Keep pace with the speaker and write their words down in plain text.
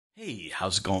Hey,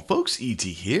 how's it going folks? ET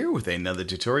here with another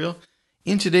tutorial.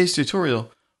 In today's tutorial,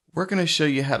 we're going to show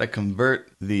you how to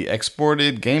convert the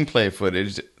exported gameplay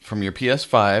footage from your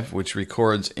PS5, which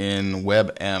records in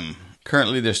WebM.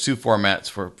 Currently, there's two formats.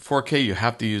 For 4K, you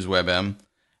have to use WebM,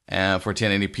 and for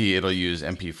 1080p, it'll use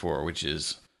MP4, which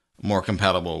is more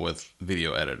compatible with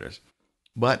video editors.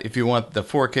 But if you want the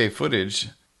 4K footage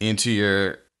into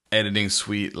your editing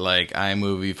suite like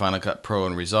iMovie, Final Cut Pro,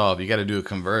 and Resolve, you got to do a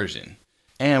conversion.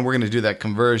 And we're going to do that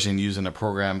conversion using a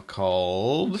program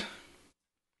called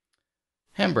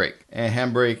HandBrake. And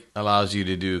HandBrake allows you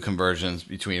to do conversions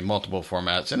between multiple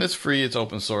formats, and it's free, it's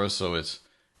open source, so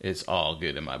it's all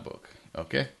good in my book.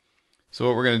 Okay, so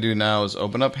what we're going to do now is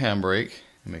open up HandBrake.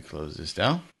 Let me close this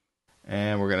down,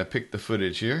 and we're going to pick the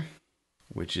footage here,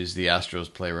 which is the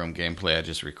Astros Playroom gameplay I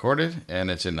just recorded, and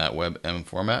it's in that WebM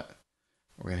format.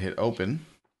 We're going to hit open.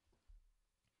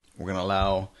 We're going to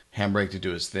allow HandBrake to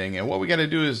do its thing. And what we got to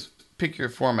do is pick your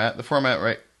format. The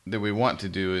format that we want to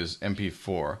do is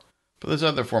MP4. But there's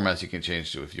other formats you can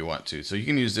change to if you want to. So you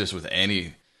can use this with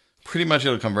pretty much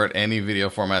it'll convert any video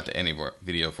format to any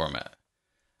video format.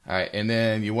 All right, and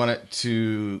then you want it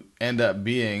to end up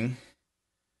being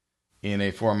in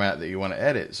a format that you want to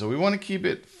edit. So we want to keep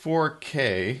it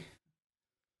 4K.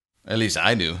 At least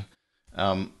I do.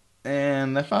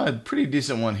 And I found a pretty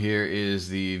decent one here is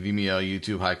the Vimeo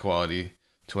YouTube high quality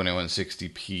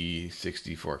 2160p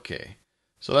 64K.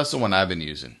 So that's the one I've been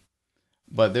using.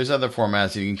 But there's other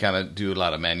formats you can kind of do a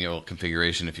lot of manual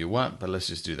configuration if you want, but let's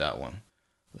just do that one.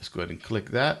 Let's go ahead and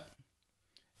click that.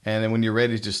 And then when you're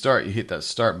ready to start, you hit that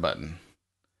start button.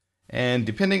 And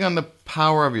depending on the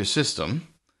power of your system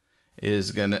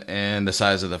and the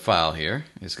size of the file here,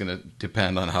 it's going to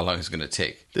depend on how long it's going to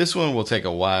take. This one will take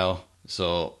a while,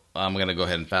 so I'm going to go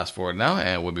ahead and fast forward now,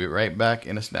 and we'll be right back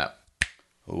in a snap.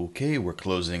 Okay, we're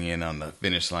closing in on the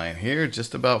finish line here.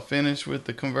 Just about finished with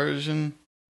the conversion.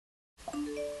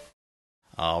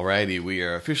 Alrighty, we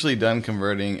are officially done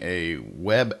converting a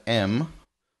WebM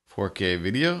 4K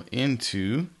video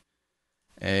into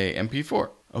a MP4.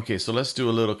 Okay, so let's do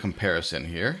a little comparison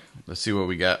here. Let's see what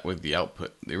we got with the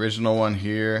output. The original one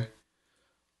here,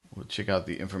 we'll check out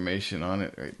the information on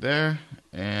it right there.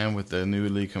 And with the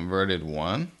newly converted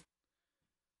one,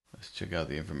 let's check out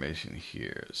the information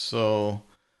here. So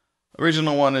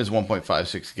original one is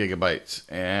 1.56 gigabytes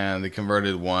and the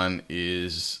converted one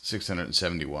is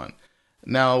 671.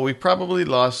 Now we probably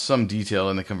lost some detail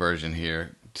in the conversion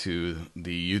here to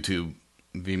the YouTube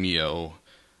Vimeo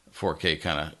 4K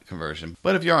kind of conversion.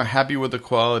 But if you aren't happy with the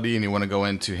quality and you want to go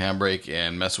into HandBrake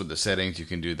and mess with the settings, you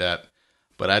can do that.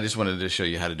 But I just wanted to show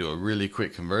you how to do a really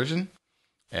quick conversion.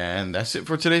 And that's it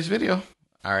for today's video.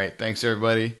 All right, thanks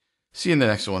everybody. See you in the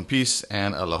next one. Peace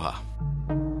and aloha.